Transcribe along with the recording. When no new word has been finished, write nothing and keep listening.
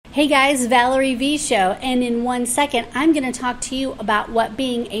Hey guys, Valerie V Show, and in 1 second, I'm going to talk to you about what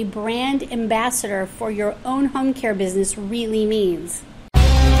being a brand ambassador for your own home care business really means.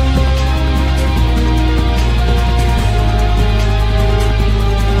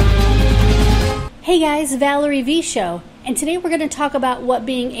 Hey guys, Valerie V Show, and today we're going to talk about what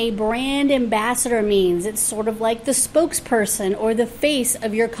being a brand ambassador means. It's sort of like the spokesperson or the face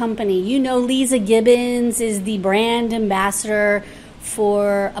of your company. You know, Lisa Gibbons is the brand ambassador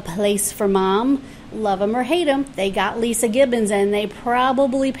for A Place for Mom. Love them or hate them, they got Lisa Gibbons, and they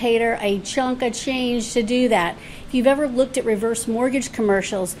probably paid her a chunk of change to do that. If you've ever looked at reverse mortgage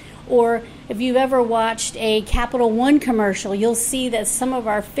commercials, or if you've ever watched a Capital One commercial, you'll see that some of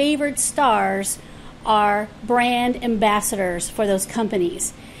our favorite stars are brand ambassadors for those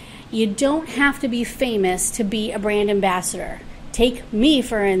companies. You don't have to be famous to be a brand ambassador. Take me,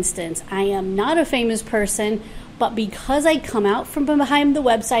 for instance. I am not a famous person, but because I come out from behind the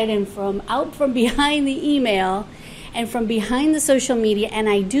website and from behind the email and from behind the social media, and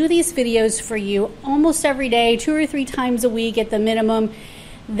I do these videos for you almost every day, 2 or 3 times a week at the minimum,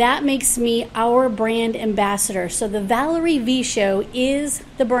 that makes me our brand ambassador. So the Valerie V Show is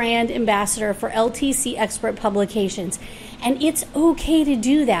the brand ambassador for LTC Expert Publications, and it's okay to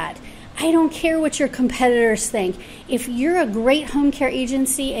do that. I don't care what your competitors think. If you're a great home care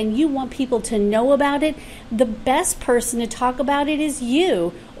agency and you want people to know about it, the best person to talk about it is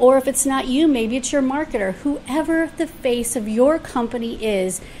you. Or if it's not you, maybe it's your marketer. Whoever the face of your company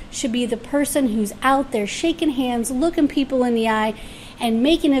is should be the person who's out there shaking hands, looking people in the eye, and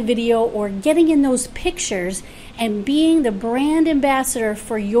making a video or getting in those pictures and being the brand ambassador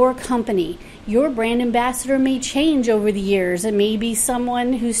for your company. Your brand ambassador may change over the years. It may be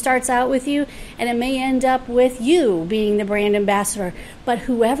someone who starts out with you, and it may end up with you being the brand ambassador. But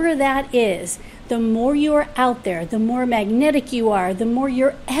whoever that is, the more you're out there, the more magnetic you are, the more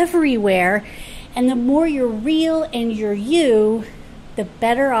you're everywhere, and the more you're real and you're you, the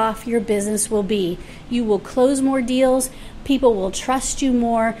better off your business will be. You will close more deals. People will trust you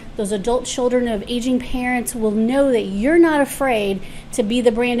more. Those adult children of aging parents will know that you're not afraid to be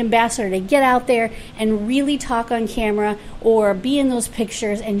the brand ambassador, to get out there and really talk on camera or be in those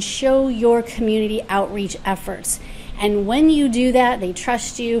pictures and show your community outreach efforts. And when you do that, they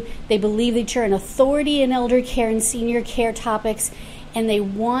trust you. They believe that you're an authority in elder care and senior care topics, and they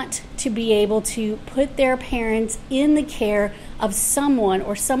want to be able to put their parents in the care of someone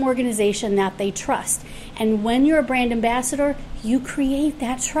or some organization that they trust. And when you're a brand ambassador, you create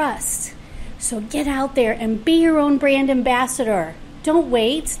that trust. So get out there and be your own brand ambassador. Don't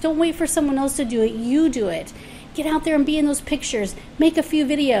wait. Don't wait for someone else to do it. You do it. Get out there and be in those pictures. Make a few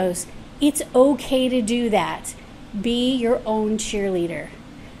videos. It's okay to do that. Be your own cheerleader.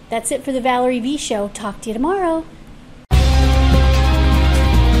 That's it for the Valerie V Show. Talk to you tomorrow.